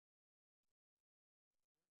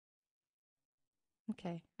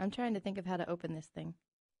Okay. I'm trying to think of how to open this thing.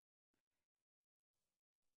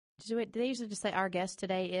 Do they usually just say our guest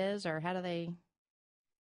today is, or how do they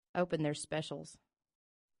open their specials?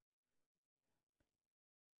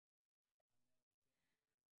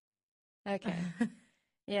 Okay.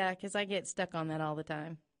 Yeah, because I get stuck on that all the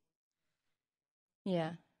time.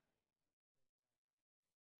 Yeah.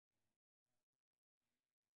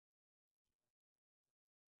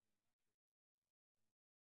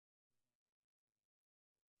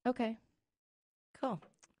 Okay. Cool.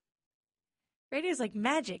 Radio's like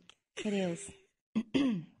magic. It is.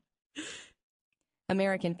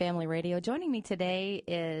 American Family Radio. Joining me today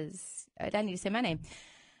is, I need to say my name.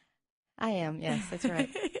 I am, yes, that's right.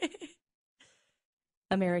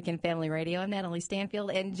 American Family Radio. I'm Natalie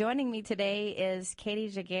Stanfield, and joining me today is Katie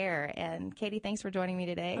Giguere. And Katie, thanks for joining me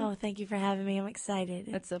today. Oh, thank you for having me. I'm excited.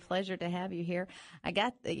 It's a pleasure to have you here. I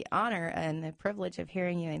got the honor and the privilege of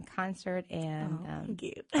hearing you in concert, and thank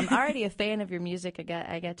you. I'm already a fan of your music.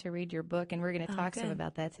 I got to read your book, and we're going to talk some good.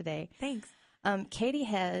 about that today. Thanks. Katie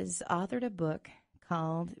has authored a book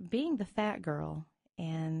called Being the Fat Girl,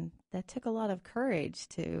 and that took a lot of courage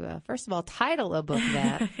to, first of all, title a book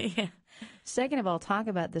that. Yeah. Second of all, talk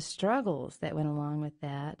about the struggles that went along with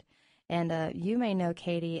that. And you may know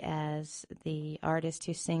Katie as the artist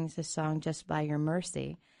who sings the song Just By Your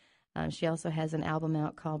Mercy. She also has an album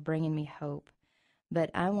out called Bringing Me Hope.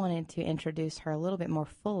 But I wanted to introduce her a little bit more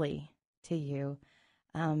fully to you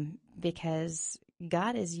because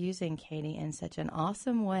God is using Katie in such an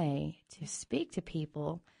awesome way to speak to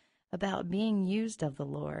people about being used of the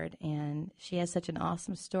Lord. And she has such an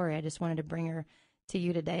awesome story. I just wanted to bring her to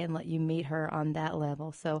you today and let you meet her on that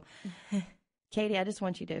level. So, Katie, I just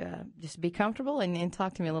want you to just be comfortable and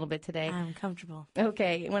talk to me a little bit today. I'm comfortable.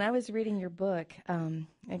 Okay. When I was reading your book,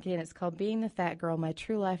 again, it's called Being the Fat Girl, My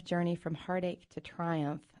True Life Journey from Heartache to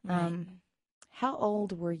Triumph. Right. How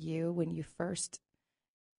old were you when you first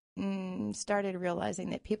started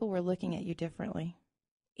realizing that people were looking at you differently?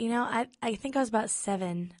 You know, I think I was about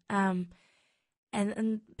 7.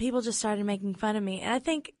 And people just started making fun of me. And I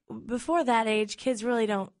think before that age, kids really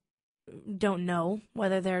don't know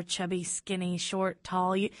whether they're chubby, skinny, short,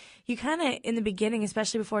 tall. You kind of, in the beginning,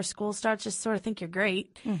 especially before school starts, just sort of think you're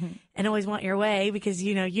great and always want your way because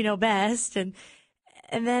you know best. And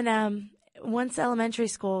then once elementary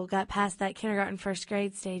school got past that kindergarten, first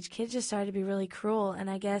grade stage, kids just started to be really cruel. And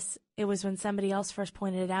I guess it was when somebody else first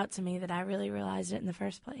pointed it out to me that I really realized it in the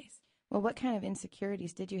first place. Well, what kind of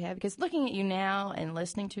insecurities did you have? Because looking at you now and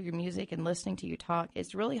listening to your music and listening to you talk,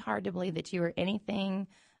 it's really hard to believe that you are anything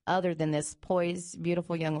other than this poised,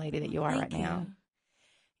 beautiful young lady that you are right now.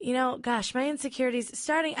 You know, gosh, my insecurities,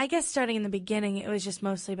 starting in the beginning, it was just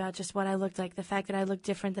mostly about just what I looked like, the fact that I looked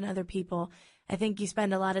different than other people. I think you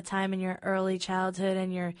spend a lot of time in your early childhood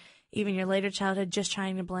and even your later childhood just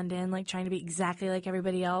trying to blend in, like trying to be exactly like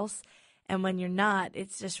everybody else. And when you're not,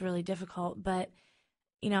 it's just really difficult. But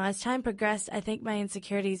you know, as time progressed, I think my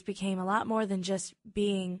insecurities became a lot more than just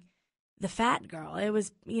being the fat girl. It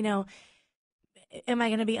was, you know, am I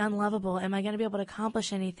going to be unlovable? Am I going to be able to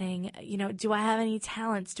accomplish anything? You know, do I have any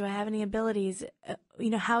talents? Do I have any abilities?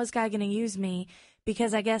 You know, how is God going to use me?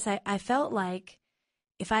 Because I guess I felt like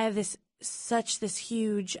if I have this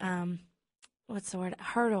huge,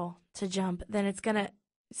 hurdle to jump, then it's going to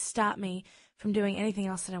stop me from doing anything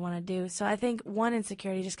else that I want to do. So I think one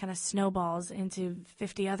insecurity just kind of snowballs into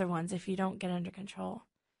 50 other ones if you don't get under control.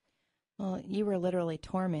 Well, you were literally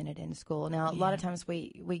tormented in school. Now, a lot of times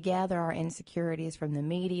we gather our insecurities from the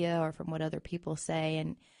media or from what other people say,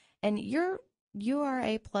 and you are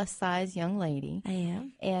a plus size young lady. I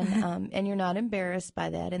am, and you're not embarrassed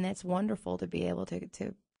by that, and that's wonderful to be able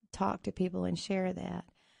to talk to people and share that.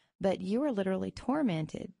 But you were literally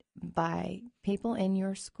tormented by people in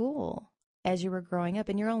your school as you were growing up,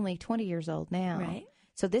 and you're only 20 years old now. Right.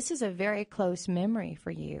 So this is a very close memory for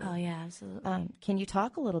you. Oh, yeah, absolutely. Can you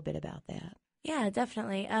talk a little bit about that? Yeah,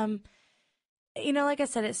 definitely. You know, like I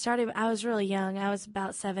said, I was really young. I was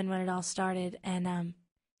about 7 when it all started. And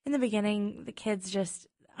in the beginning, the kids just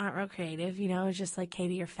aren't real creative. You know, it's just like,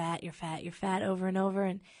 Katie, you're fat, you're fat, you're fat over and over.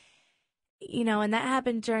 And you know, and that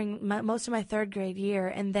happened during most of my 3rd grade year.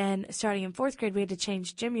 And then starting in 4th grade, we had to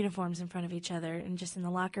change gym uniforms in front of each other and just in the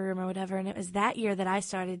locker room or whatever. And it was that year that I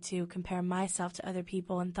started to compare myself to other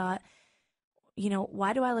people and thought, you know,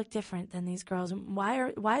 why do I look different than these girls? And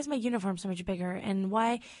why is my uniform so much bigger? And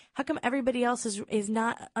how come everybody else is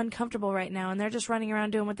not uncomfortable right now and they're just running around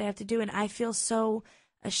doing what they have to do? And I feel so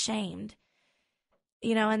ashamed.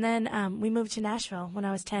 You know, and then we moved to Nashville when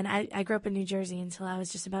I was 10. I grew up in New Jersey until I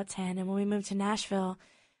was just about 10. And when we moved to Nashville,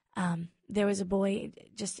 There was a boy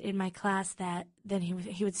just in my class that then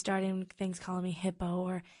he would start in things calling me hippo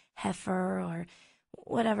or heifer or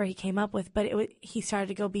whatever he came up with, but he started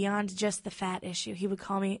to go beyond just the fat issue. He would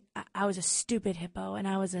call me, I was a stupid hippo, and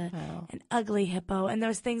I was an ugly hippo, and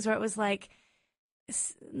those things where it was like,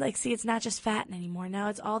 see, it's not just fat anymore. Now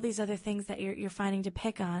it's all these other things that you're finding to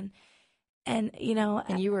pick on. And,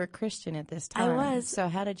 and you were a Christian at this time. I was. So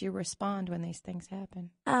how did you respond when these things happened?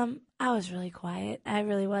 I was really quiet. I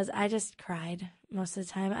really was. I just cried most of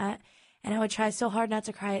the time. And I would try so hard not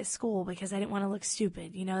to cry at school because I didn't want to look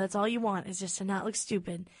stupid. That's all you want, is just to not look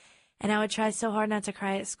stupid. And I would try so hard not to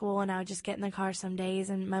cry at school, and I would just get in the car some days,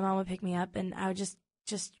 and my mom would pick me up, and I would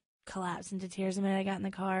just collapse into tears the minute I got in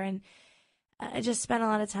the car. And I just spent a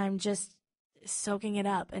lot of time just soaking it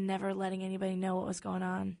up and never letting anybody know what was going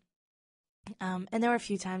on. And there were a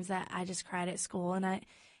few times that I just cried at school, and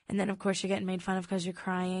then of course you're getting made fun of because you're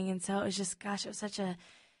crying, and so it was just, gosh, it was such an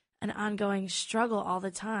ongoing struggle all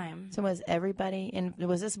the time. So was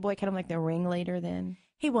this boy kind of like the ringleader then?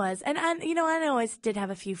 He was, and I always did have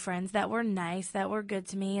a few friends that were nice, that were good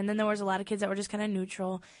to me, and then there was a lot of kids that were just kind of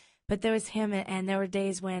neutral. But there was him, and there were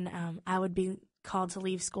days when I would be called to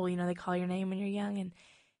leave school. They call your name when you're young,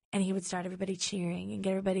 and he would start everybody cheering and get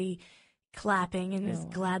everybody clapping and was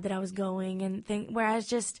glad that I was going, and where I was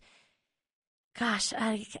just, gosh,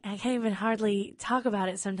 I can't even hardly talk about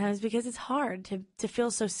it sometimes because it's hard to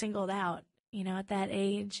feel so singled out, at that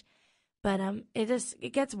age. But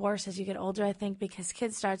it gets worse as you get older, I think, because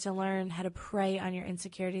kids start to learn how to prey on your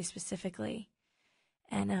insecurities specifically.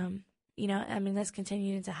 And, that's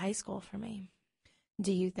continued into high school for me.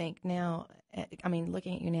 Do you think now,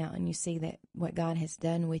 looking at you now, and you see that what God has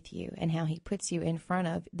done with you and how he puts you in front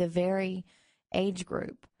of the very age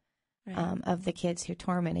group of the kids who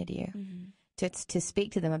tormented you, to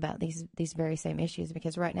speak to them about these very same issues,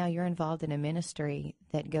 because right now you're involved in a ministry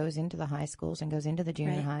that goes into the high schools and goes into the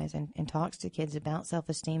junior highs and talks to kids about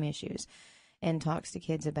self-esteem issues and talks to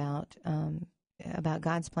kids about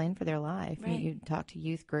God's plan for their life. Right. You talk to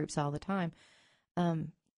youth groups all the time.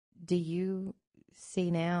 Do you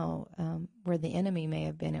see now where the enemy may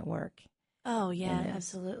have been at work? Oh, yeah,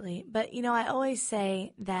 absolutely. But, I always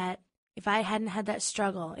say that if I hadn't had that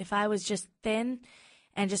struggle, if I was just thin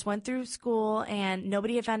and just went through school and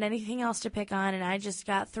nobody had found anything else to pick on and I just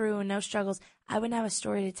got through and no struggles, I wouldn't have a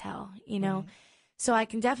story to tell, Right. So I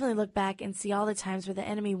can definitely look back and see all the times where the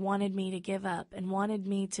enemy wanted me to give up and wanted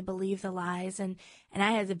me to believe the lies. And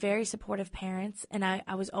I had very supportive parents, and I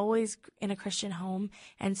was always in a Christian home.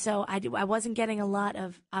 And so I wasn't getting a lot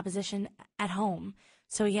of opposition at home.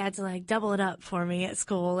 So he had to double it up for me at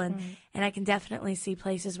school. And I can definitely see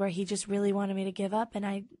places where he just really wanted me to give up, and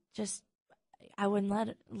I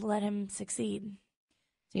wouldn't let him succeed.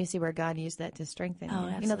 So you see where God used that to strengthen you.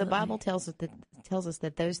 Absolutely. The Bible tells us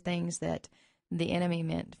that those things that the enemy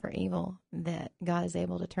meant for evil, that God is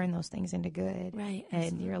able to turn those things into good. Right. And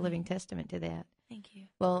absolutely. you're a living testament to that. Thank you.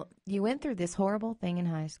 Well, you went through this horrible thing in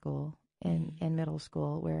high school and middle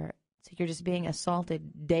school where you're just being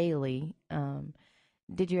assaulted daily.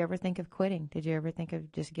 Did you ever think of quitting? Did you ever think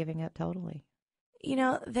of just giving up totally?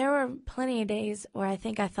 There were plenty of days where I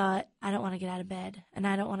thought, I don't want to get out of bed, and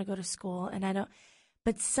I don't want to go to school,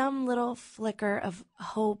 but some little flicker of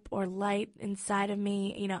hope or light inside of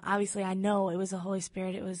me, obviously I know it was the Holy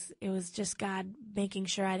Spirit. It was just God making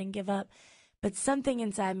sure I didn't give up. But something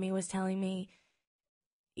inside me was telling me,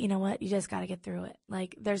 you know what, you just got to get through it.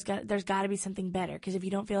 There's got to be something better, because if you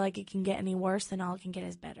don't feel like it can get any worse, then all it can get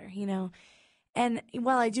is better, And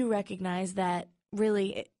while I do recognize that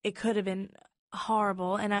really it could have been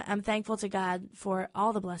horrible, and I'm thankful to God for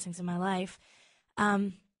all the blessings in my life,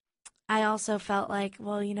 I also felt like,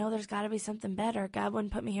 well, there's got to be something better. God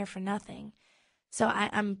wouldn't put me here for nothing. So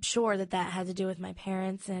I'm sure that had to do with my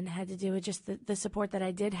parents and had to do with just the support that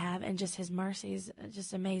I did have and just his mercies,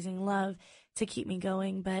 just amazing love to keep me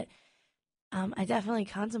going. But I definitely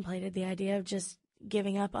contemplated the idea of just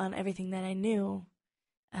giving up on everything that I knew,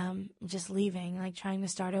 just leaving, trying to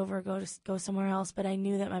start over, go somewhere else. But I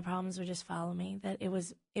knew that my problems would just follow me, that it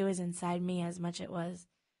was inside me as much as it was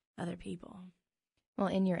other people. Well,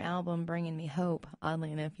 in your album, Bringing Me Hope,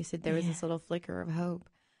 oddly enough, you said there was this little flicker of hope.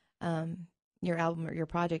 Your album or your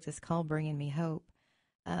project is called Bringing Me Hope.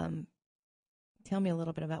 Tell me a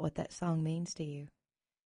little bit about what that song means to you.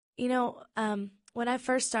 When I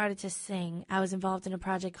first started to sing, I was involved in a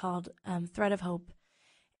project called Thread of Hope,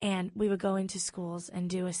 and we would go into schools and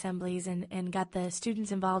do assemblies and got the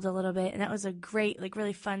students involved a little bit, and that was a great,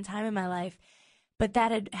 really fun time in my life. But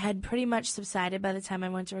that had pretty much subsided by the time I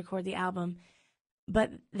went to record the album.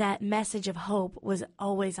 But that message of hope was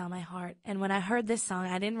always on my heart. And when I heard this song,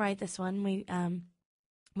 I didn't write this one.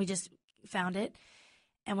 we just found it.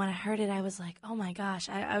 And when I heard it, I was like, oh my gosh,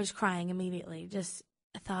 I was crying immediately. Just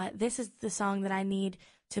I thought, this is the song that I need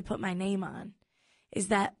to put my name on. Is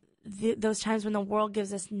that those times when the world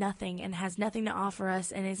gives us nothing and has nothing to offer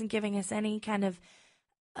us and isn't giving us any kind of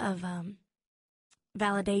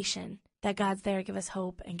validation, that God's there to give us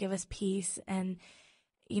hope and give us peace. And,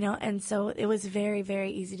 and so it was a very,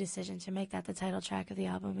 very easy decision to make that the title track of the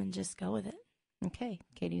album and just go with it. Okay.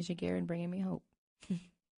 Katie Giguere and Bringing Me Hope.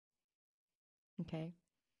 Okay.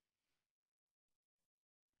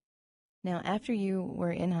 Now, after you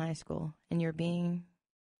were in high school and you're being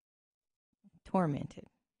tormented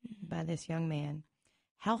by this young man,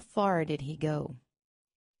 how far did he go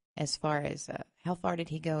let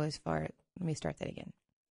me start that again.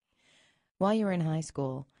 While you were in high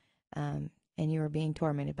school and you were being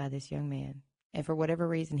tormented by this young man, and for whatever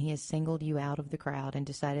reason he has singled you out of the crowd and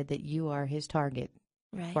decided that you are his target.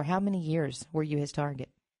 Right. For how many years were you his target?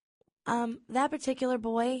 That particular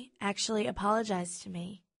boy actually apologized to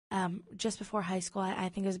me just before high school. I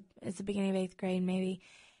think it's the beginning of 8th grade maybe,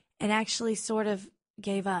 and actually sort of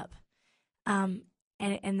gave up. And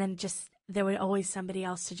then just there was always somebody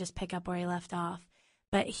else to just pick up where he left off.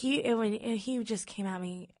 But he just came at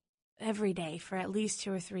me every day for at least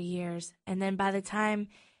 2 or 3 years. And then by the time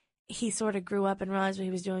he sort of grew up and realized what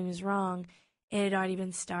he was doing was wrong, it had already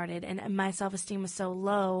been started. And my self-esteem was so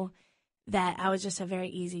low that I was just a very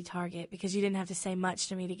easy target because you didn't have to say much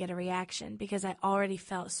to me to get a reaction, because I already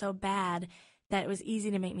felt so bad that it was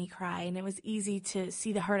easy to make me cry, and it was easy to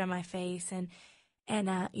see the hurt on my face. And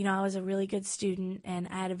I was a really good student, and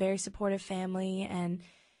I had a very supportive family, and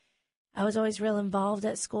I was always real involved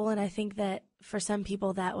at school. And I think that for some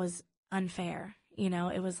people that was unfair.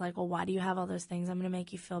 It was like, well, why do you have all those things? I'm going to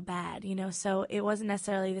make you feel bad, So it wasn't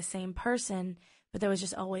necessarily the same person, but there was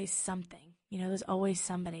just always something. There was always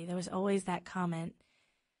somebody. There was always that comment.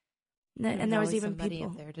 And there was even somebody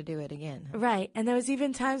people up there to do it again. Right. And there was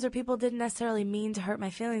even times where people didn't necessarily mean to hurt my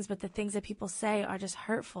feelings, but the things that people say are just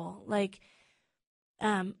hurtful. Like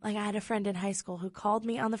I had a friend in high school who called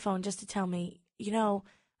me on the phone just to tell me, you're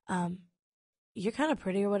kind of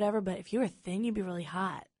pretty or whatever, but if you were thin, you'd be really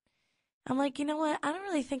hot. I'm like, you know what? I don't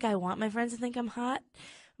really think I want my friends to think I'm hot,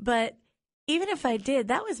 but even if I did,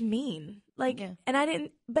 that was mean. And I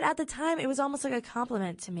didn't, but at the time it was almost like a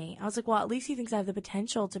compliment to me. I was like, well, at least he thinks I have the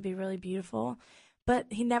potential to be really beautiful, but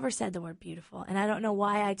he never said the word beautiful. And I don't know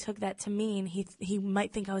why I took that to mean he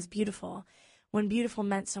might think I was beautiful when beautiful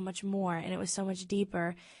meant so much more and it was so much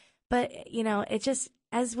deeper. But, it just,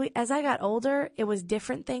 as I got older, it was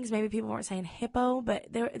different things. Maybe people weren't saying hippo, but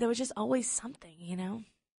there was just always something,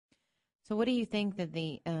 So what do you think that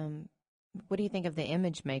what do you think of the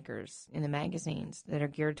image makers in the magazines that are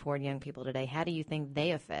geared toward young people today? How do you think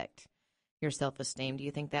they affect your self-esteem? Do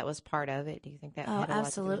you think that was part of it? Do you think that had a lot to do with it?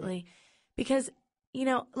 Absolutely. Because,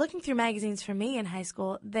 looking through magazines for me in high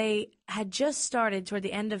school, they had just started toward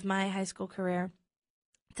the end of my high school career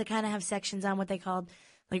to kind of have sections on what they called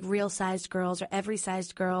like real-sized girls or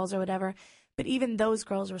every-sized girls or whatever. But even those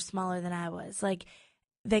girls were smaller than I was. Like,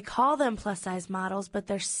 they call them plus-size models, but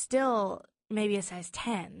they're still maybe a size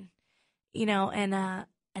 10. And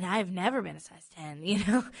I've never been a size 10,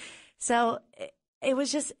 So it was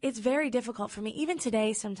just, it's very difficult for me. Even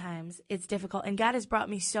today, sometimes it's difficult. And God has brought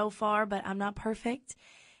me so far, but I'm not perfect.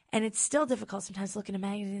 And it's still difficult sometimes to look at a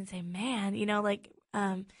magazine and say, man,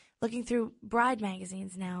 looking through bride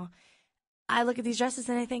magazines now, I look at these dresses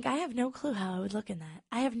and I think, I have no clue how I would look in that.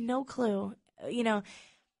 I have no clue,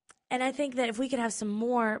 And I think that if we could have some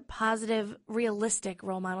more positive, realistic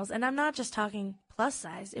role models, and I'm not just talking plus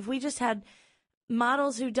size, if we just had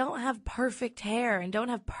models who don't have perfect hair and don't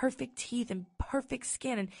have perfect teeth and perfect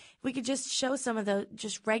skin, and if we could just show some of the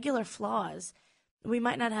just regular flaws, we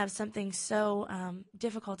might not have something so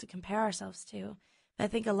difficult to compare ourselves to. But I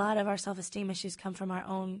think a lot of our self-esteem issues come from our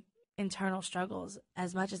own internal struggles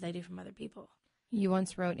as much as they do from other people. You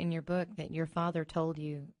once wrote in your book that your father told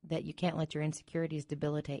you that you can't let your insecurities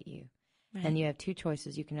debilitate you. Right. And you have two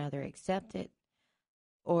choices. You can either accept it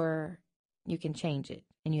or you can change it.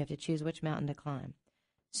 And you have to choose which mountain to climb.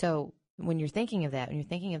 So when you're thinking of that, when you're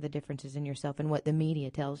thinking of the differences in yourself and what the media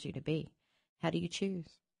tells you to be, how do you choose?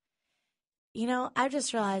 I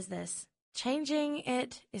just realized this. Changing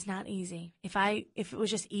it is not easy. If it was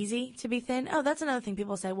just easy to be thin, that's another thing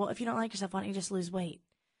people say, well, if you don't like yourself, why don't you just lose weight?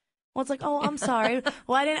 Well, it's like, oh, I'm sorry.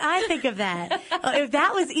 Why didn't I think of that? If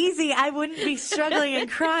that was easy, I wouldn't be struggling and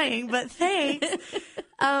crying, but thanks.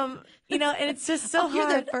 And it's just so hard.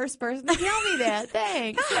 You're the first person to tell me that.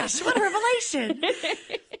 Thanks. Gosh, what a revelation.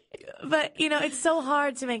 But, you know, it's so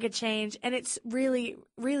hard to make a change, and it's really,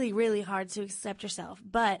 really, really hard to accept yourself.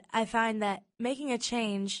 But I find that making a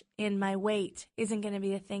change in my weight isn't going to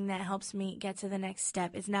be the thing that helps me get to the next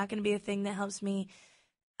step. It's not going to be the thing that helps me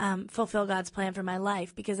fulfill God's plan for my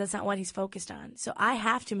life, because that's not what he's focused on. So I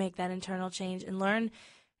have to make that internal change and learn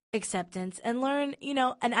acceptance and learn, you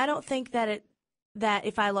know, and I don't think that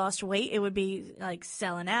if I lost weight, it would be like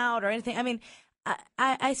selling out or anything. I mean,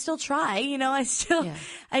 I still try, you know, I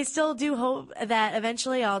still do hope that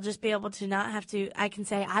eventually I'll just be able to not have to, I can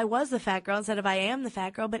say I was the fat girl instead of I am the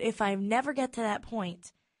fat girl. But if I never get to that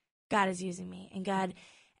point, God is using me,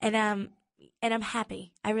 and I'm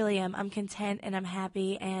happy. I really am. I'm content and I'm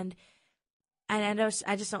happy. And I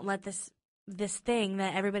just don't let this thing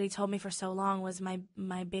that everybody told me for so long was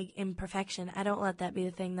my big imperfection. I don't let that be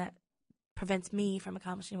the thing that prevents me from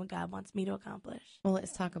accomplishing what God wants me to accomplish. Well,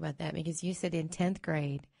 let's talk about that, because you said in 10th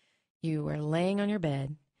grade you were laying on your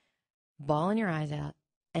bed, bawling your eyes out,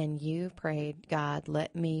 and you prayed, God,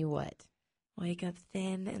 let me what? Wake up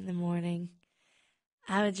thin in the morning.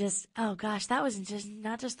 I would just, oh gosh, that was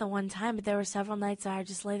not just the one time, but there were several nights I would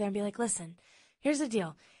just lay there and be like, listen, here's the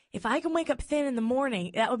deal. If I can wake up thin in the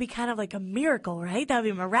morning, that would be kind of like a miracle, right? That would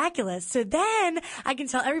be miraculous. So then I can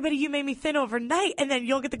tell everybody you made me thin overnight, and then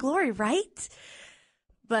you'll get the glory, right?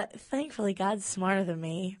 But thankfully, God's smarter than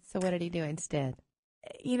me. So what did he do instead?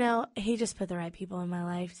 You know, he just put the right people in my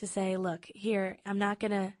life to say, look, here, I'm not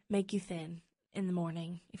going to make you thin in the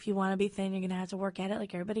morning. If you want to be thin, you're going to have to work at it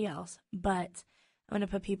like everybody else. But I'm going to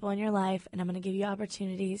put people in your life, and I'm going to give you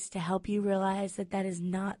opportunities to help you realize that that is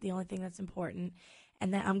not the only thing that's important,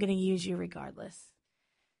 and that I'm going to use you regardless.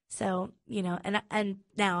 So, you know, and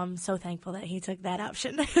now I'm so thankful that he took that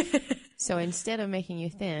option. So instead of making you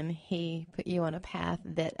thin, he put you on a path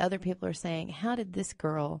that other people are saying, how did this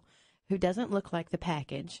girl who doesn't look like the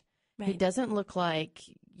package, who doesn't look like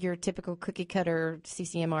your typical cookie cutter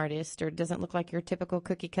CCM artist, or doesn't look like your typical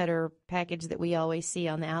cookie cutter package that we always see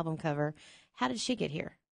on the album cover, how did she get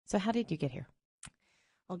here? So how did you get here?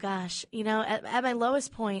 Well, gosh, you know, at my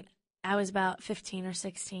lowest point, I was about 15 or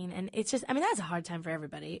 16, and it's just, I mean, that's a hard time for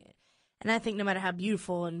everybody. And I think no matter how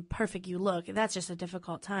beautiful and perfect you look, that's just a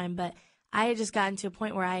difficult time. But I had just gotten to a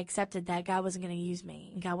point where I accepted that God wasn't going to use me,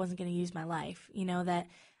 and God wasn't going to use my life. You know, that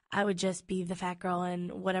I would just be the fat girl,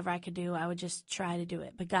 and whatever I could do, I would just try to do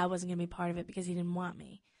it. But God wasn't going to be part of it because he didn't want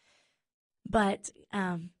me. But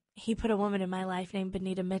he put a woman in my life named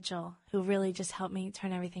Benita Mitchell, who really just helped me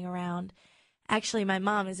turn everything around. Actually, my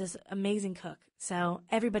mom is this amazing cook. So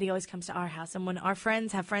everybody always comes to our house. And when our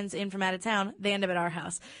friends have friends in from out of town, they end up at our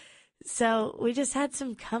house. So we just had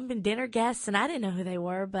some come and dinner guests, and I didn't know who they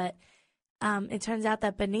were. But it turns out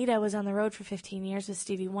that Benita was on the road for 15 years with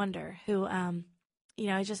Stevie Wonder, who, you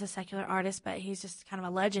know, he's just a secular artist, but he's just kind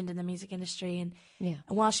of a legend in the music industry. And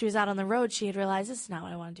while she was out on the road, she had realized, this is not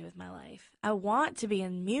what I want to do with my life. I want to be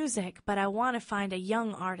in music, but I want to find a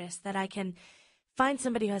young artist that I can find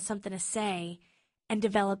somebody who has something to say and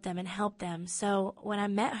develop them and help them. So when I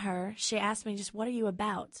met her, she asked me just, what are you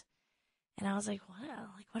about? And I was like,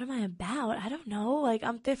 what am I about? I don't know. Like,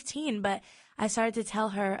 I'm 15, but I started to tell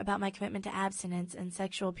her about my commitment to abstinence and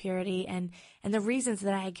sexual purity and the reasons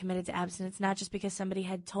that I had committed to abstinence, not just because somebody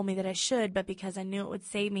had told me that I should, but because I knew it would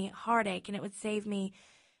save me heartache, and it would save me,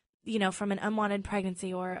 you know, from an unwanted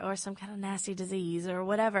pregnancy or some kind of nasty disease or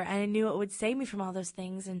whatever. And I knew it would save me from all those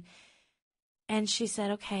things. And she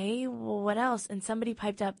said, okay, well, what else? And somebody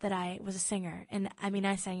piped up that I was a singer. And I mean,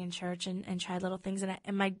 I sang in church and tried little things.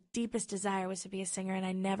 And my deepest desire was to be a singer. And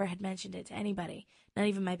I never had mentioned it to anybody, not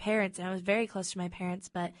even my parents. And I was very close to my parents,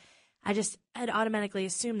 but I'd automatically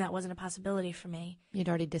assumed that wasn't a possibility for me. You'd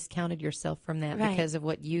already discounted yourself from that because of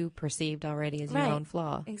what you perceived already as your own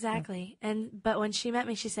flaw. Exactly. But when she met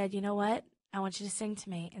me, she said, you know what? I want you to sing to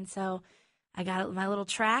me. And so I got my little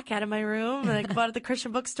track out of my room, and I bought it at the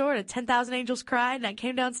Christian bookstore, and 10,000 Angels Cried, and I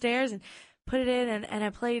came downstairs and put it in, and I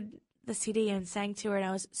played the CD and sang to her, and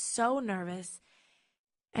I was so nervous.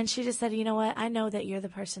 And she just said, you know what? I know that you're the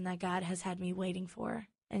person that God has had me waiting for.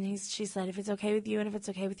 And she said, if it's okay with you and if it's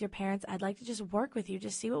okay with your parents, I'd like to just work with you,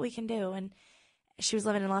 just see what we can do. And she was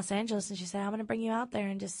living in Los Angeles, and she said, I'm going to bring you out there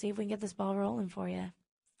and just see if we can get this ball rolling for you.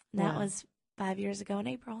 And that was 5 years ago in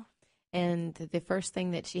April. And the first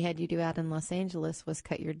thing that she had you do out in Los Angeles was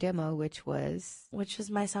cut your demo, which was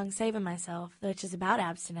my song Saving Myself, which is about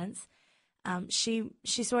abstinence. She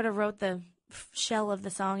sort of wrote the shell of the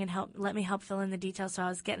song and let me help fill in the details. So I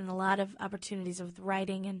was getting a lot of opportunities with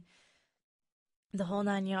writing and the whole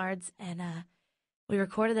 9 yards. And we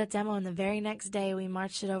recorded that demo, and the very next day we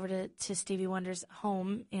marched it over to Stevie Wonder's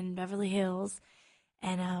home in Beverly Hills.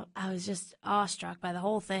 And I was just awestruck by the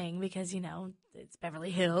whole thing because, it's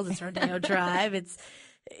Beverly Hills, it's Rodeo Drive, it's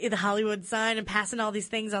the Hollywood sign and passing all these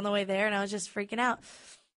things on the way there. And I was just freaking out.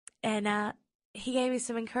 And he gave me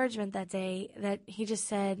some encouragement that day that he just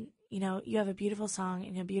said, you have a beautiful song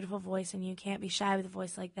and a beautiful voice and you can't be shy with a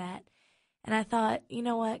voice like that. And I thought, you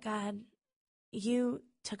know what, God, you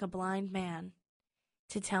took a blind man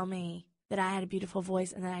to tell me that I had a beautiful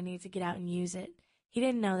voice and that I needed to get out and use it. He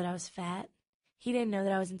didn't know that I was fat. He didn't know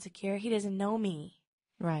that I was insecure. He doesn't know me.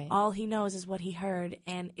 Right. All he knows is what he heard.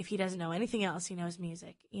 And if he doesn't know anything else, he knows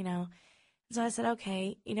music, So I said,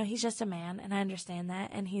 okay, he's just a man and I understand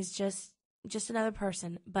that. And he's just another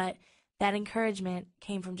person. But that encouragement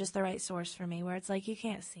came from just the right source for me where it's like, you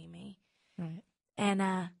can't see me. Right. And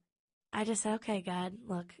I just said, okay, God,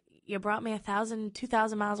 look, you brought me 1,000,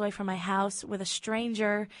 2,000 miles away from my house with a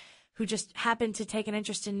stranger who just happened to take an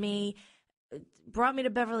interest in me, brought me to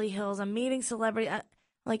Beverly Hills. I'm meeting celebrity.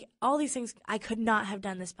 Like all these things, I could not have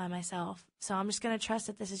done this by myself. So I'm just going to trust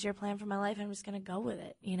that this is your plan for my life. And I'm just going to go with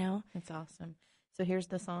it, That's awesome. So here's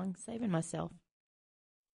the song, Saving Myself.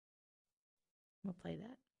 We'll play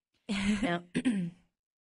that. Now,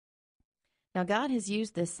 now, God has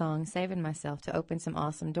used this song, Saving Myself, to open some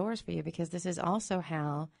awesome doors for you because this is also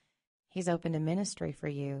how he's opened a ministry for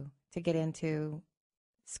you to get into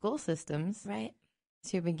school systems. Right.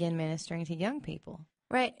 To begin ministering to young people.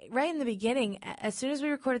 Right in the beginning, as soon as we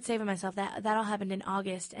recorded Saving Myself, that all happened in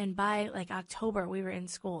August, and by October we were in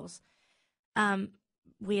schools.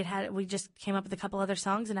 We just came up with a couple other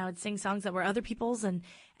songs, and I would sing songs that were other people's and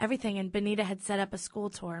everything. And Benita had set up a school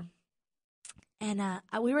tour, and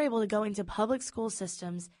we were able to go into public school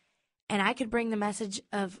systems, and I could bring the message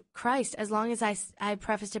of Christ as long as I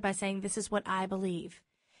prefaced it by saying, "This is what I believe."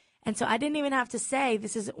 And so I didn't even have to say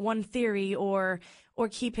this is one theory or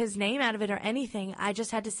keep his name out of it or anything. I just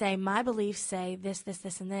had to say my beliefs say this, this,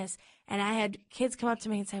 this, and this. And I had kids come up to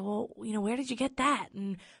me and say, well, where did you get that?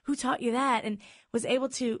 And who taught you that? And was able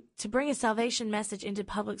to bring a salvation message into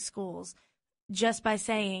public schools just by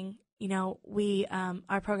saying,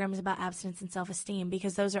 our program is about abstinence and self-esteem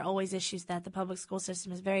because those are always issues that the public school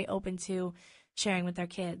system is very open to sharing with their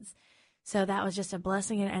kids. So that was just a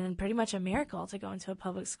blessing and pretty much a miracle to go into a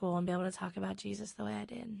public school and be able to talk about Jesus the way I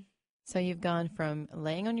did. So you've gone from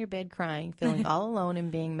laying on your bed crying, feeling all alone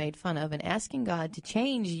and being made fun of, and asking God to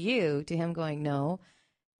change you to him going, no,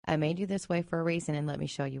 I made you this way for a reason, and let me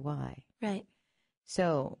show you why. Right.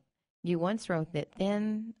 So you once wrote that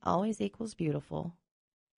thin always equals beautiful.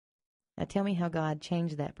 Now tell me how God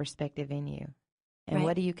changed that perspective in you. And Right.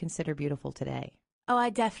 What do you consider beautiful today? Oh, I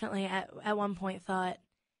definitely at one point thought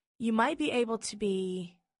you might be able to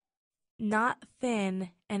be not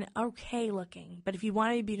thin and okay looking, but if you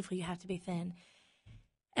want to be beautiful, you have to be thin.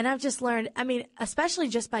 And I've just learned, especially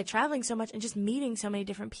just by traveling so much and just meeting so many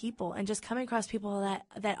different people and just coming across people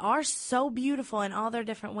that are so beautiful in all their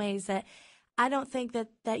different ways that I don't think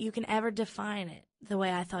that you can ever define it the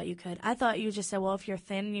way I thought you could. I thought you just said, well, if you're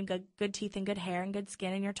thin and you've got good teeth and good hair and good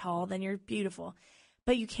skin and you're tall, then you're beautiful.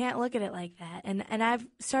 But you can't look at it like that. And I've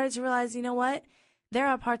started to realize, you know what? There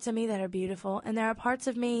are parts of me that are beautiful, and there are parts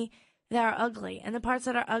of me that are ugly. And the parts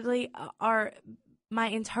that are ugly are my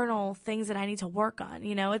internal things that I need to work on.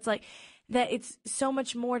 It's like that it's so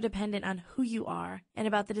much more dependent on who you are and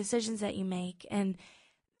about the decisions that you make. And,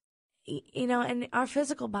 and our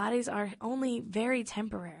physical bodies are only very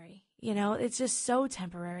temporary. It's just so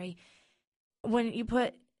temporary. When you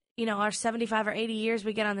put, our 75 or 80 years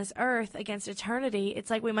we get on this earth against eternity,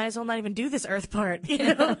 it's like we might as well not even do this earth part,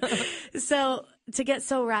 So to get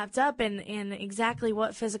so wrapped up in exactly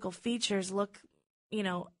what physical features look,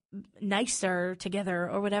 nicer together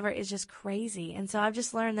or whatever is just crazy. And so I've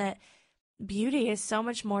just learned that beauty is so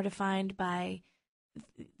much more defined by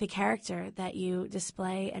the character that you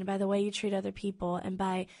display and by the way you treat other people and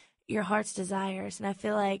by your heart's desires. And I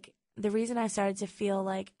feel like the reason I started to feel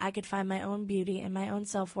like I could find my own beauty and my own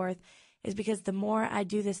self-worth is because the more I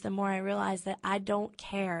do this, the more I realize that I don't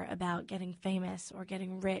care about getting famous or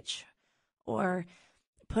getting rich or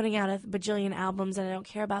putting out a bajillion albums, and I don't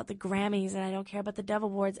care about the Grammys, and I don't care about the Dove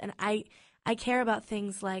Awards. And I care about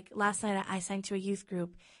things like last night I sang to a youth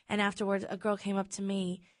group, and afterwards a girl came up to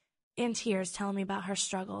me in tears telling me about her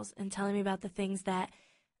struggles and telling me about the things that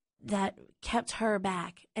kept her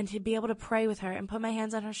back, and to be able to pray with her and put my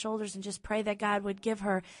hands on her shoulders and just pray that God would give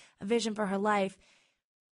her a vision for her life.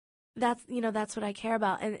 That's what I care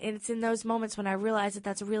about. And it's in those moments when I realize that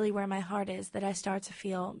that's really where my heart is, that I start to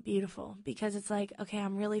feel beautiful, because it's like, okay,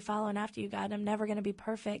 I'm really following after you, God. I'm never going to be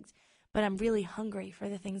perfect, but I'm really hungry for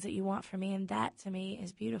the things that you want for me. And that to me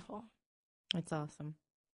is beautiful. That's awesome.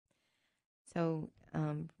 So,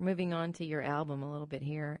 moving on to your album a little bit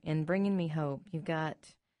here, and Bringing Me Hope, you've got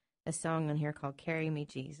a song on here called Carry Me,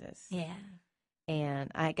 Jesus. Yeah.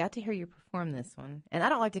 And I got to hear you perform this one. And I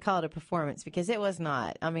don't like to call it a performance because it was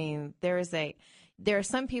not. I mean, there are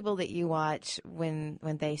some people that you watch when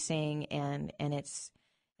they sing and it's,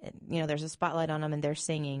 there's a spotlight on them and they're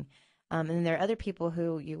singing. And then there are other people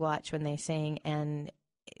who you watch when they sing and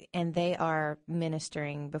they are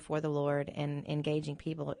ministering before the Lord and engaging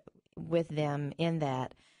people with them in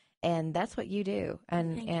that. And that's what you do.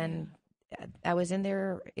 Thank you. I was in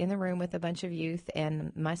the room with a bunch of youth,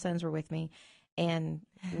 and my sons were with me, and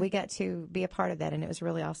we got to be a part of that, and it was a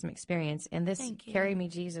really awesome experience. And this "Carry Me,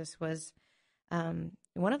 Jesus" was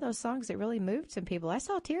one of those songs that really moved some people. I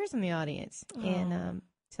saw tears in the audience, and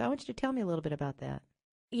so I want you to tell me a little bit about that.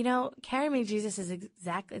 "Carry Me, Jesus"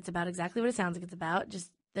 it's about exactly what it sounds like it's about. Just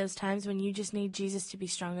those times when you just need Jesus to be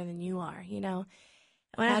stronger than you are.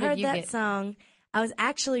 When I heard that song, I was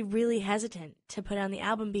actually really hesitant to put on the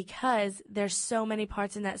album because there's so many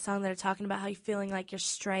parts in that song that are talking about how you're feeling like you're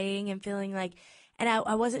straying and feeling like, and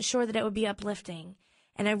I wasn't sure that it would be uplifting.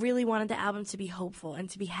 And I really wanted the album to be hopeful and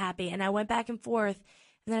to be happy. And I went back and forth,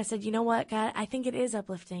 and then I said, you know what, God, I think it is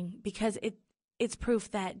uplifting because it's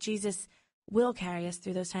proof that Jesus will carry us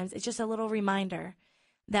through those times. It's just a little reminder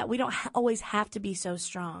that we don't always have to be so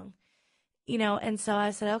strong. And so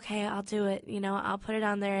I said, okay, I'll do it. I'll put it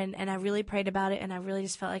on there. And I really prayed about it, and I really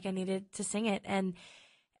just felt like I needed to sing it. And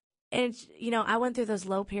I went through those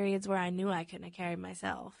low periods where I knew I couldn't have carried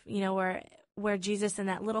myself, where Jesus and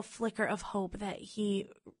that little flicker of hope that he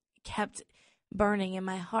kept burning in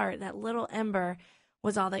my heart, that little ember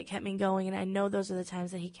was all that kept me going. And I know those are the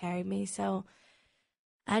times that he carried me. So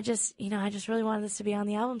I just really wanted this to be on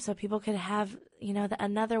the album so people could have,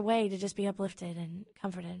 another way to just be uplifted and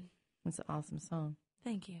comforted. It's an awesome song.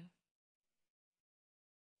 Thank you.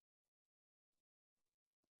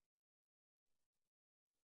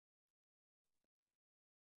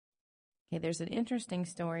 Okay, there's an interesting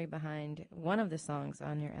story behind one of the songs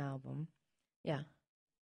on your album. Yeah.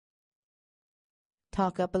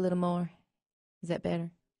 Talk up a little more. Is that better?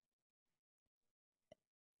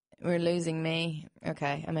 We're losing me.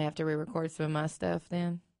 Okay, I may have to re-record some of my stuff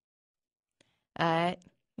then. All right.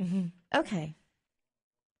 Mm-hmm. Okay.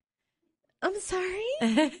 I'm sorry.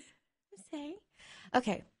 I'm sorry.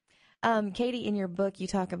 Okay. Katie, in your book, you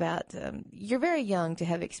talk about you're very young to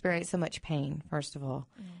have experienced so much pain, first of all.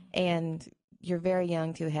 And you're very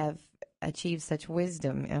young to have achieved such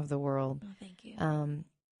wisdom of the world. Oh, thank you.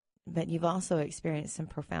 But you've also experienced some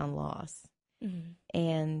profound loss. Mm-hmm.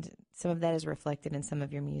 And some of that is reflected in some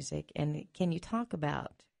of your music. And can you talk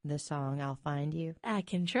about the song "I'll Find You"? I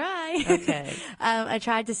can try. Okay. I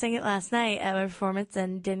tried to sing it last night at my performance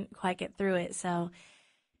and didn't quite get through it. So,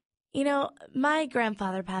 my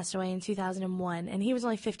grandfather passed away in 2001, and he was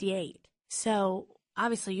only 58. So,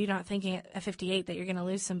 obviously, you're not thinking at 58 that you're going to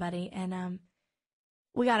lose somebody. And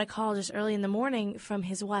we got a call just early in the morning from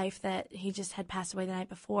his wife that he just had passed away the night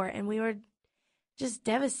before, and we were just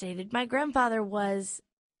devastated. My grandfather was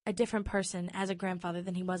a different person as a grandfather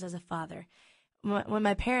than he was as a father. When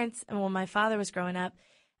my father was growing up,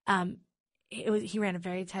 he ran a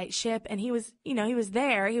very tight ship, and he was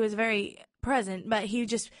there. He was very present, but he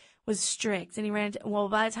just was strict. And by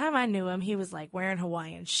the time I knew him, he was like wearing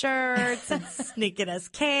Hawaiian shirts and sneaking us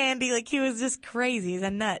candy. Like, he was just crazy. He's a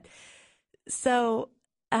nut. So,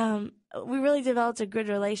 we really developed a good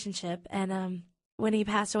relationship. And, when he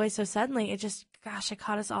passed away so suddenly, it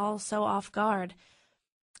caught us all so off guard.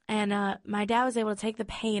 And, my dad was able to take the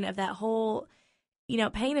pain of that whole,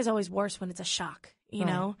 pain is always worse when it's a shock,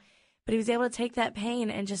 know, but he was able to take that pain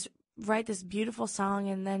and just write this beautiful song.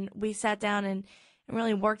 And then we sat down and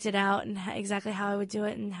really worked it out and exactly how I would do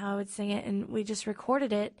it and how I would sing it. And we just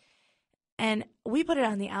recorded it, and we put it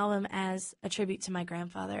on the album as a tribute to my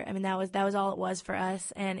grandfather. I mean, that was all it was for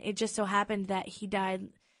us. And it just so happened that he died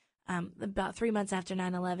about 3 months after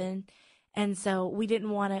 9/11. And so we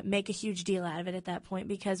didn't want to make a huge deal out of it at that point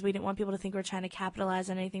because we didn't want people to think we're trying to capitalize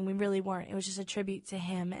on anything. We really weren't. It was just a tribute to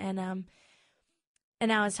him. And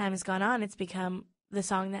now as time has gone on, it's become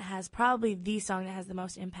probably the song that has the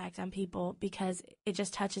most impact on people because it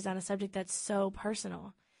just touches on a subject that's so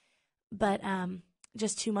personal. But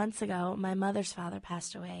just 2 months ago, my mother's father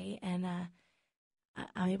passed away, and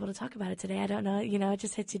I'm able to talk about it today. I don't know, it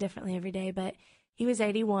just hits you differently every day. But he was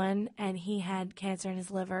 81, and he had cancer in his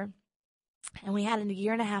liver. And we had a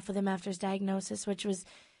year and a half with him after his diagnosis, which was,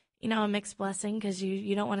 a mixed blessing because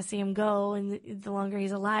you don't want to see him go. And the longer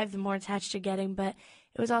he's alive, the more attached you're getting. But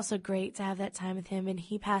it was also great to have that time with him. And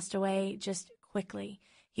he passed away just quickly.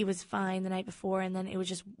 He was fine the night before, and then it was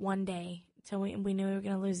just one day till we knew we were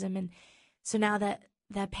going to lose him. And So now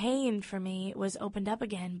that pain for me was opened up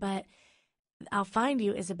again, but I'll Find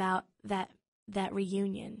You is about that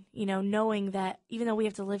reunion, knowing that even though we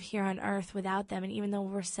have to live here on earth without them, and even though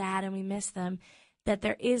we're sad and we miss them, that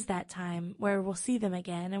there is that time where we'll see them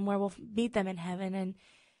again and where we'll meet them in heaven. And,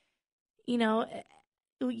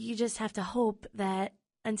 you just have to hope that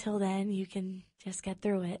until then you can just get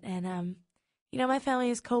through it. And, my family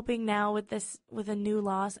is coping now with a new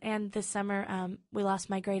loss. And this summer, we lost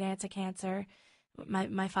my great aunt to cancer.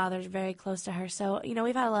 My father's very close to her. So,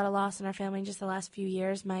 we've had a lot of loss in our family in just the last few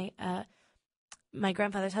years. My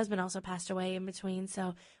grandfather's husband also passed away in between,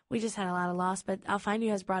 so we just had a lot of loss. But I'll Find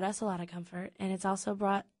You has brought us a lot of comfort, and it's also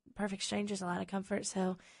brought Perfect Strangers a lot of comfort.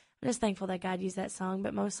 So I'm just thankful that God used that song.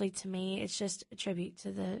 But mostly to me, it's just a tribute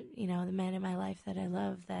to the men in my life that I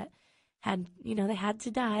love that had, they had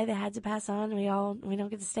to die, they had to pass on. We don't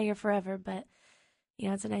get to stay here forever, but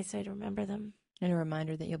it's a nice way to remember them. And a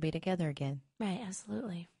reminder that you'll be together again. Right,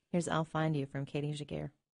 absolutely. Here's I'll Find You from Katie Giguere.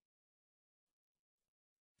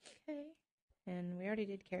 Okay. And we already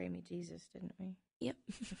did Carry Me Jesus, didn't we? Yep.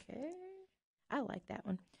 Okay. I like that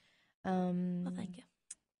one. Well, thank you.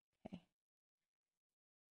 Okay.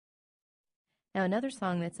 Now, another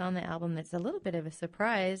song that's on the album that's a little bit of a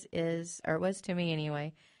surprise or it was to me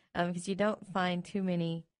anyway, because you don't find too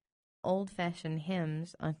many old-fashioned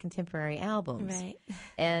hymns on contemporary albums. Right.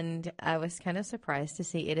 And I was kind of surprised to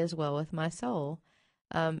see It Is Well With My Soul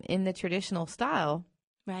in the traditional style.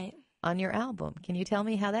 Right. On your album. Can you tell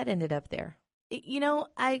me how that ended up there?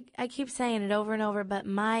 I keep saying it over and over, but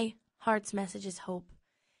my heart's message is hope.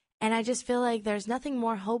 And I just feel like there's nothing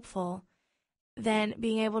more hopeful than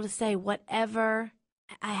being able to say whatever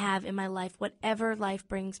I have in my life, whatever life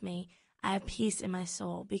brings me, I have peace in my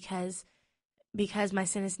soul because my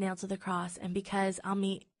sin is nailed to the cross, and because I'll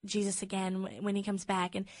meet Jesus again when he comes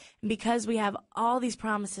back, and because we have all these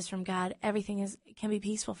promises from God, everything can be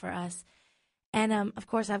peaceful for us. And of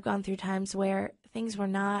course, I've gone through times where things were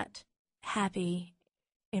not happy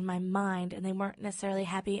in my mind, and they weren't necessarily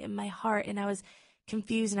happy in my heart, and I was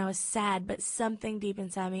confused and I was sad, but something deep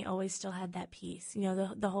inside me always still had that peace.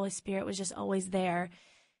 The Holy Spirit was just always there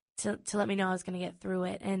to let me know I was going to get through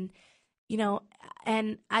it. And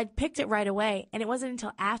and I picked it right away, and it wasn't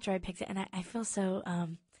until after I picked it, and I feel so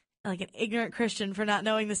like an ignorant Christian for not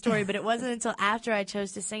knowing the story, but it wasn't until after I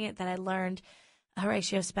chose to sing it that I learned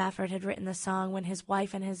Horatio Spafford had written the song when his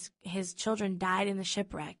wife and his children died in a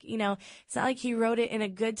shipwreck. It's not like he wrote it in a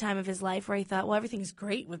good time of his life where he thought, well, everything's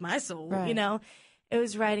great with my soul. Right. It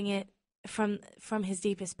was writing it from his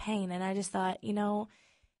deepest pain. And I just thought,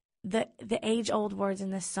 the age-old words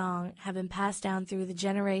in this song have been passed down through the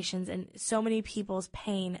generations, and so many people's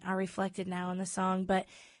pain are reflected now in the song, but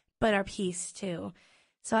our peace too.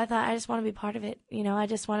 So I thought, I just want to be part of it. I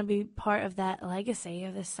just want to be part of that legacy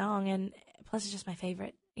of this song. And plus, it's just my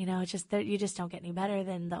favorite. It's just you just don't get any better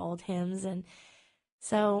than the old hymns. And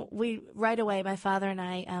so right away, my father and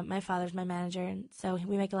I, my father's my manager, and so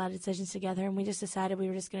we make a lot of decisions together. And we just decided we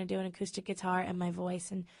were just going to do an acoustic guitar and my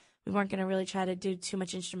voice, and we weren't going to really try to do too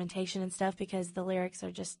much instrumentation and stuff because the lyrics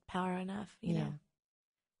are just power enough. You know.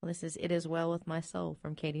 Well, this is It Is Well With My Soul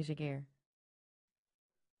from Katie Giguere.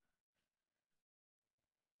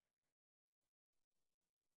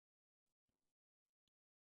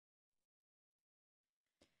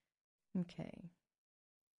 Okay.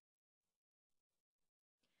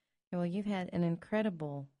 Well, you've had an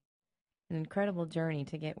incredible journey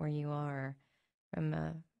to get where you are,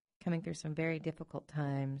 from coming through some very difficult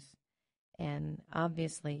times, and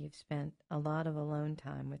obviously you've spent a lot of alone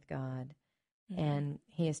time with God, and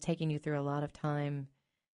He has taken you through a lot of time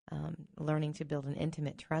learning to build an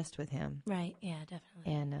intimate trust with Him. Right. Yeah,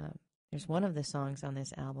 definitely. And there's one of the songs on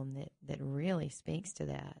this album that really speaks to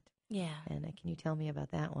that. Yeah. And can you tell me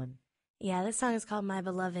about that one? Yeah, this song is called My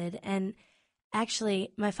Beloved, and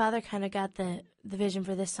actually, my father kind of got the vision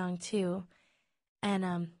for this song too,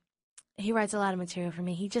 and he writes a lot of material for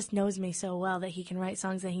me. He just knows me so well that he can write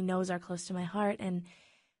songs that he knows are close to my heart. And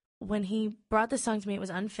when he brought the song to me, it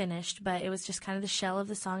was unfinished, but it was just kind of the shell of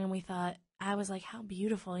the song, and I was like, how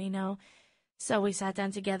beautiful, So we sat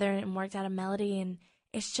down together and worked out a melody, and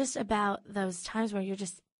it's just about those times where you're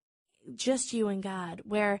just you and God,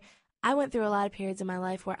 where I went through a lot of periods in my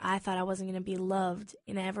life where I thought I wasn't going to be loved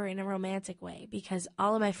in a romantic way, because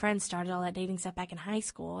all of my friends started all that dating stuff back in high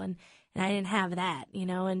school, and I didn't have that,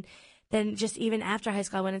 and then just even after high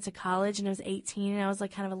school, I went into college and I was 18 and I was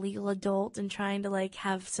like kind of a legal adult and trying to like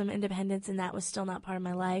have some independence, and that was still not part of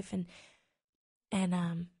my life. And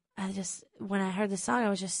I just, when I heard the song, I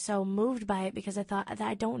was just so moved by it, because I thought that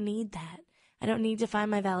I don't need that. I don't need to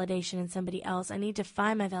find my validation in somebody else. I need to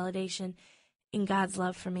find my validation in God's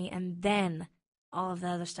love for me, and then all of the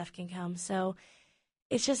other stuff can come. So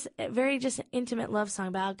it's just a very just intimate love song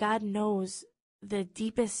about how God knows the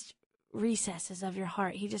deepest recesses of your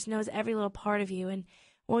heart. He just knows every little part of you. And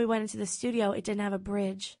when we went into the studio, it didn't have a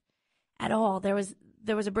bridge at all. There was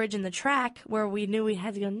a bridge in the track where we knew we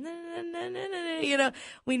had to go, na, na, na, na, na, you know,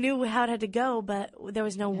 we knew how it had to go, but there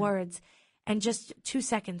was no words. And just 2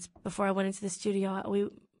 seconds before I went into the studio,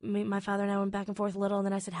 my father and I went back and forth a little, and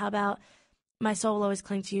then I said, how about my soul will always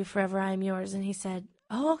cling to you, forever I am yours? And he said,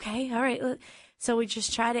 oh, okay, all right. So we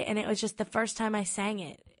just tried it, and it was just the first time I sang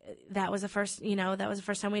it. That was the first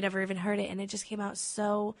time we'd ever even heard it, and it just came out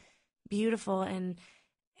so beautiful, and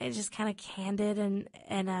it just kind of candid,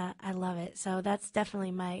 and I love it. So that's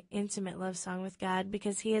definitely my intimate love song with God,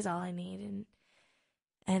 because He is all I need, and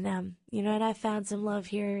you know, and I found some love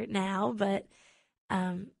here now, but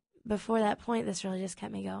before that point, this really just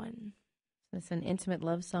kept me going. It's an intimate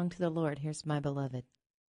love song to the Lord. Here's My Beloved.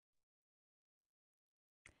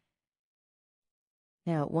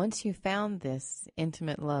 Now, once you found this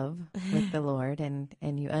intimate love with the Lord and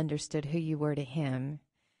you understood who you were to Him,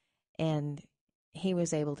 and He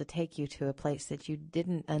was able to take you to a place that you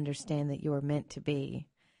didn't understand that you were meant to be,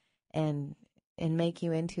 and make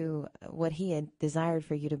you into what He had desired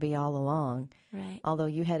for you to be all along. Right. Although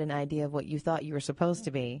you had an idea of what you thought you were supposed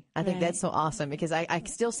to be. I think that's so awesome, because I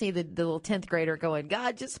still see the little 10th grader going,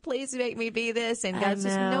 God, just please make me be this. And God's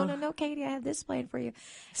just, no, Katie, I have this plan for you.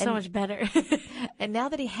 So much better. And now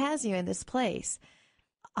that He has you in this place,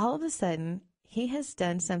 all of a sudden, He has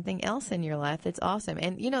done something else in your life that's awesome.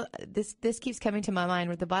 And, you know, this keeps coming to my mind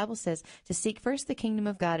where the Bible says to seek first the kingdom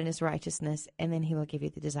of God and His righteousness, and then He will give you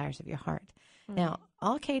the desires of your heart. Now,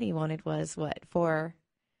 all Katie wanted was what? For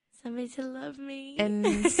somebody to love me.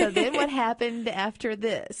 And so then what happened after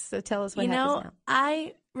this? So tell us what happens now.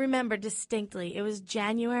 I remember distinctly. It was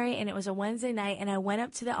January, and it was a Wednesday night, and I went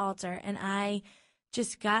up to the altar, and I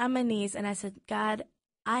just got on my knees, and I said, God,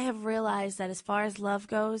 I have realized that as far as love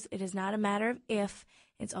goes, it is not a matter of if,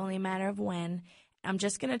 it's only a matter of when. I'm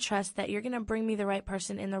just going to trust that you're going to bring me the right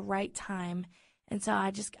person in the right time. And so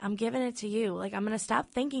I'm giving it to you. Like, I'm going to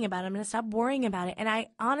stop thinking about it. I'm going to stop worrying about it. And I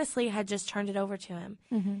honestly had just turned it over to Him.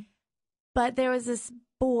 Mm-hmm. But there was this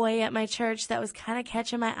boy at my church that was kind of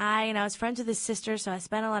catching my eye, and I was friends with his sister, so I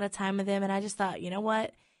spent a lot of time with him. And I just thought, you know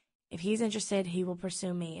what? If he's interested, he will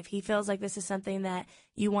pursue me. If he feels like this is something that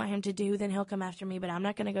you want him to do, then he'll come after me. But I'm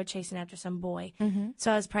not going to go chasing after some boy. Mm-hmm.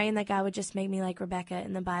 So I was praying that God would just make me like Rebecca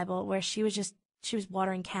in the Bible, where she was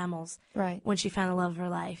watering camels when she found the love of her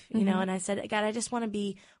life, you know. And I said, God, I just want to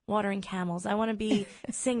be watering camels. I want to be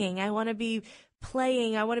singing. I want to be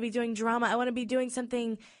playing. I want to be doing drama. I want to be doing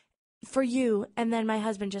something for you. And then my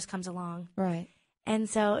husband just comes along. Right. And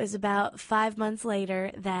so it was about 5 months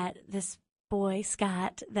later that this boy,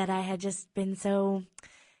 Scott, that I had just been so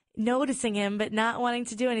noticing him but not wanting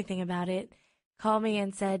to do anything about it, called me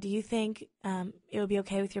and said, do you think it would be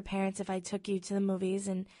okay with your parents if I took you to the movies?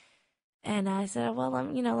 And I said, well,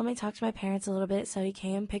 let me talk to my parents a little bit. So he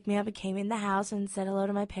came, picked me up, and came in the house and said hello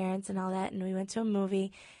to my parents and all that. And we went to a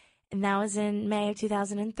movie. And that was in May of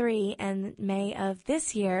 2003. And May of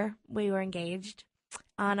this year, we were engaged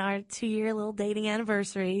on our 2-year little dating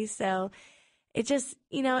anniversary. So it just,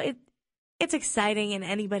 it's exciting in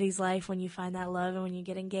anybody's life when you find that love and when you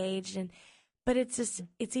get engaged. But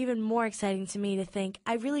it's even more exciting to me to think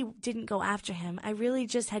I really didn't go after him. I really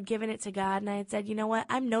just had given it to God, and I had said, you know what?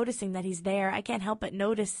 I'm noticing that he's there. I can't help but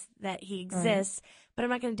notice that he exists, but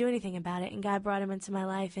I'm not going to do anything about it. And God brought him into my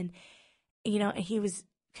life, and, he was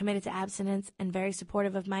committed to abstinence and very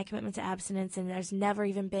supportive of my commitment to abstinence, and there's never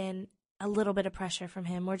even been a little bit of pressure from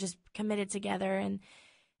him. We're just committed together, and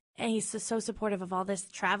he's so supportive of all this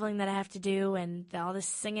traveling that I have to do and all this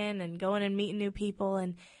singing and going and meeting new people.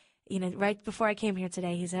 And right before I came here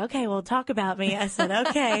today, he said, okay, well, talk about me. I said,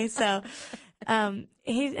 okay. So,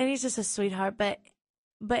 he's just a sweetheart, but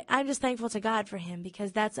I'm just thankful to God for him,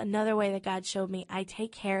 because that's another way that God showed me, I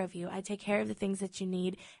take care of you. I take care of the things that you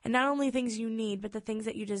need, and not only things you need, but the things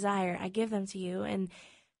that you desire. I give them to you. And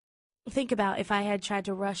think about if I had tried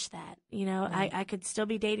to rush that, I could still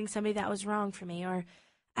be dating somebody that was wrong for me, or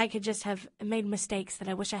I could just have made mistakes that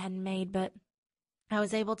I wish I hadn't made. But I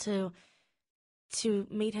was able to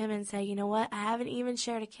meet him and say, you know what, I haven't even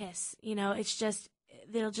shared a kiss.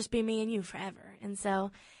 It'll just be me and you forever. And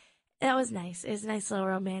so that was nice. It was a nice little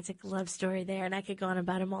romantic love story there, and I could go on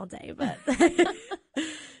about him all day. But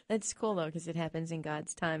that's cool, though, because it happens in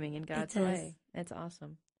God's timing and God's way. That's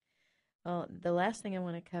awesome. Well, the last thing I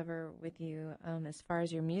want to cover with you as far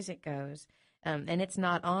as your music goes, and it's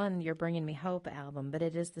not on your Bringing Me Hope album, but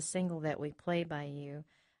it is the single that we play by you.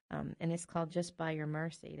 and it's called Just by Your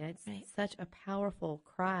Mercy. That's Right. such a powerful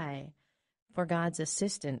cry for God's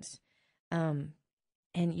assistance. And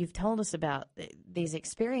you've told us about these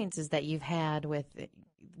experiences that you've had with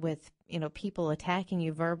people attacking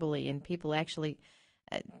you verbally, and people actually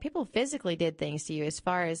people physically did things to you, as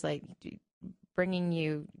far as like bringing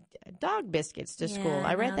you dog biscuits to school.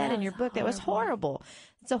 I read that in your book. That was horrible.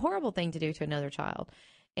 It's a horrible thing to do to another child.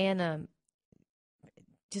 And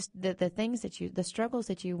just the things the struggles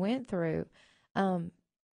that you went through.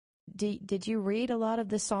 Did you read a lot of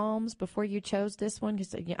the Psalms before you chose this one?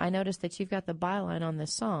 Because I noticed that you've got the byline on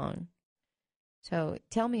this song. So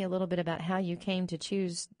tell me a little bit about how you came to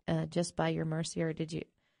choose Just by Your Mercy, or did you?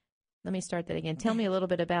 Let me start that again. Tell me a little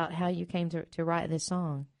bit about how you came to write this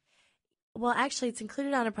song. Well, actually, it's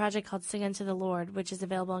included on a project called Sing Unto the Lord, which is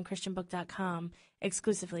available on ChristianBook.com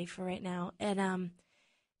exclusively for right now. And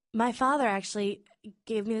my father actually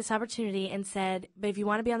gave me this opportunity and said, but if you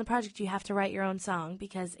want to be on the project, you have to write your own song,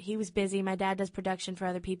 because he was busy. My dad does production for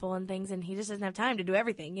other people and things, and he just doesn't have time to do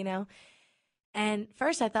everything, you know. And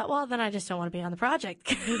first I thought, well, then I just don't want to be on the project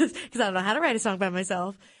because I don't know how to write a song by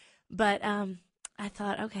myself. But I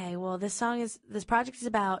thought, okay, well, this project is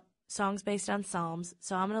about songs based on Psalms,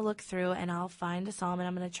 so I'm going to look through and I'll find a psalm and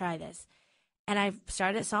I'm going to try this. And I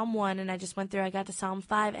started at Psalm 1, and I just went through. I got to Psalm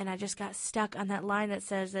 5, and I just got stuck on that line that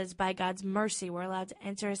says that it's by God's mercy we're allowed to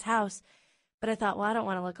enter his house. But I thought, well, I don't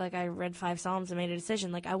want to look like I read 5 Psalms and made a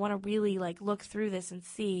decision. Like, I want to really, look through this and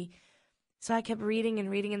see. So I kept reading and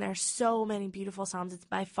reading, and there are so many beautiful Psalms. It's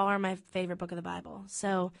by far my favorite book of the Bible.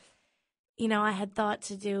 So, I had thought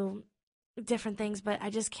to do different things, but I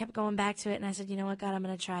just kept going back to it, and I said, you know what, God, I'm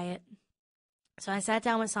going to try it. So I sat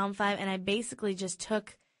down with Psalm 5, and I basically just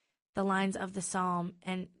took the lines of the psalm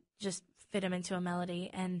and just fit them into a melody.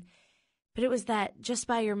 But it was that just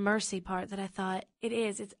by your mercy part that I thought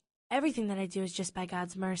it's everything that I do is just by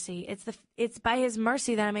God's mercy. It's by his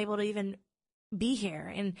mercy that I'm able to even be here,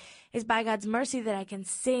 and it's by God's mercy that I can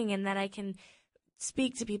sing and that I can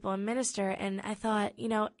speak to people and minister. And I thought,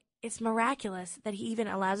 it's miraculous that he even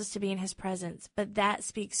allows us to be in his presence, but that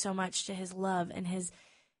speaks so much to his love and his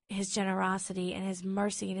generosity and his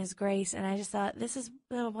mercy and his grace. And I just thought, this is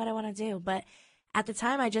what I want to do. But at the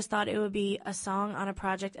time, I just thought it would be a song on a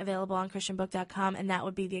project available on ChristianBook.com, and that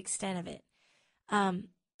would be the extent of it.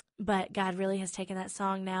 But God really has taken that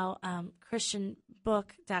song now.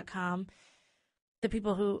 ChristianBook.com, the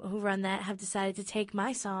people who run that have decided to take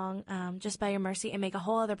my song, Just by Your Mercy, and make a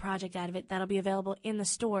whole other project out of it that'll be available in the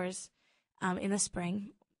stores in the spring.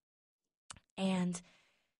 And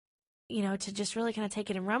to just really kind of take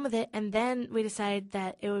it and run with it. And then we decided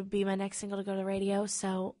that it would be my next single to go to the radio.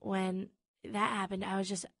 So when that happened, I was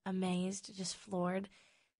just amazed, just floored.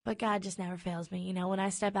 But God just never fails me. When I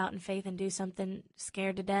step out in faith and do something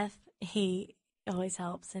scared to death, he always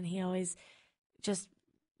helps. And he always just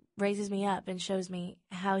raises me up and shows me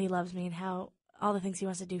how he loves me and how all the things he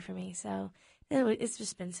wants to do for me. So it's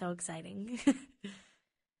just been so exciting. Let's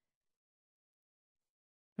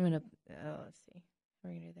see. We're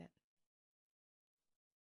going to do that.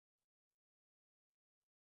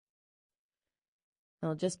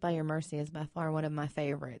 Well, Just by Your Mercy is by far one of my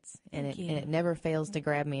favorites, and it never fails to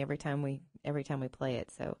grab me every time we play it.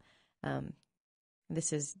 So,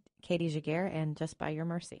 this is Katie Giguere and Just by Your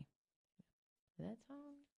Mercy. Is that song?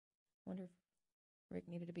 I wonder if Rick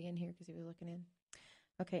needed to be in here because he was looking in.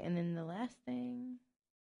 Okay, and then the last thing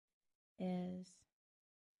is,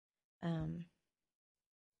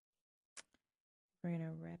 we're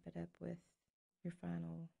gonna wrap it up with your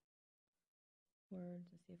final words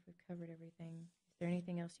and see if we've covered everything. Is there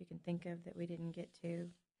anything else you can think of that we didn't get to?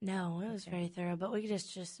 No, it was very thorough, but we could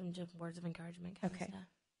just some words of encouragement kind of stuff.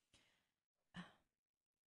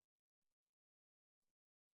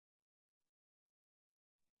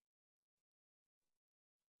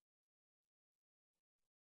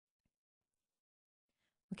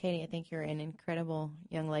 Well, Katie, I think you're an incredible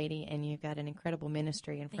young lady, and you've got an incredible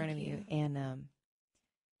ministry in front of you. And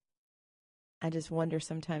I just wonder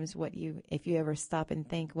sometimes if you ever stop and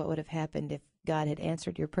think what would have happened if God had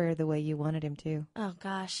answered your prayer the way you wanted him to. Oh,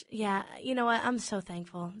 gosh. Yeah. You know what? I'm so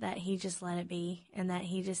thankful that he just let it be, and that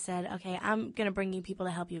he just said, okay, I'm going to bring you people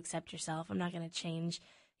to help you accept yourself. I'm not going to change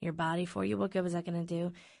your body for you. What good was that going to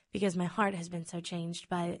do? Because my heart has been so changed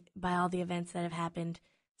by all the events that have happened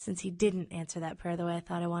since he didn't answer that prayer the way I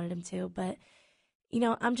thought I wanted him to. But,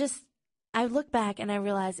 I look back and I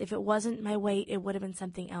realize if it wasn't my weight, it would have been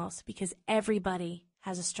something else, because everybody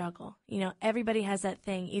has a struggle. Everybody has that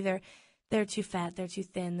thing. Either they're too fat, they're too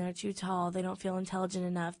thin, they're too tall, they don't feel intelligent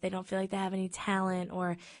enough, they don't feel like they have any talent,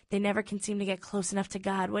 or they never can seem to get close enough to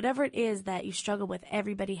God. Whatever it is that you struggle with,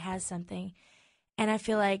 everybody has something. And I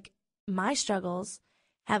feel like my struggles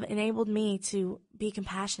have enabled me to be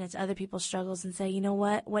compassionate to other people's struggles and say, you know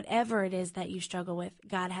what, whatever it is that you struggle with,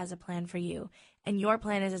 God has a plan for you. And your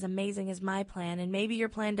plan is as amazing as my plan. And maybe your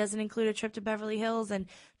plan doesn't include a trip to Beverly Hills and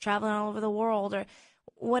traveling all over the world or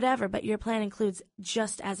whatever, but your plan includes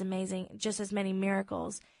just as amazing, just as many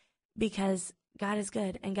miracles, because God is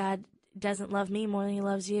good and God doesn't love me more than he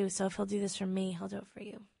loves you. So if he'll do this for me, he'll do it for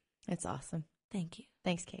you. It's awesome. Thank you.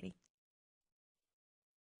 Thanks, Katie.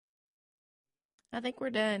 I think we're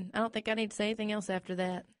done. I don't think I need to say anything else after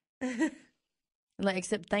that.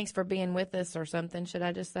 Except thanks for being with us or something, should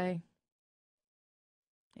I just say?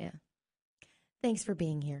 Yeah. Thanks for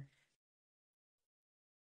being here.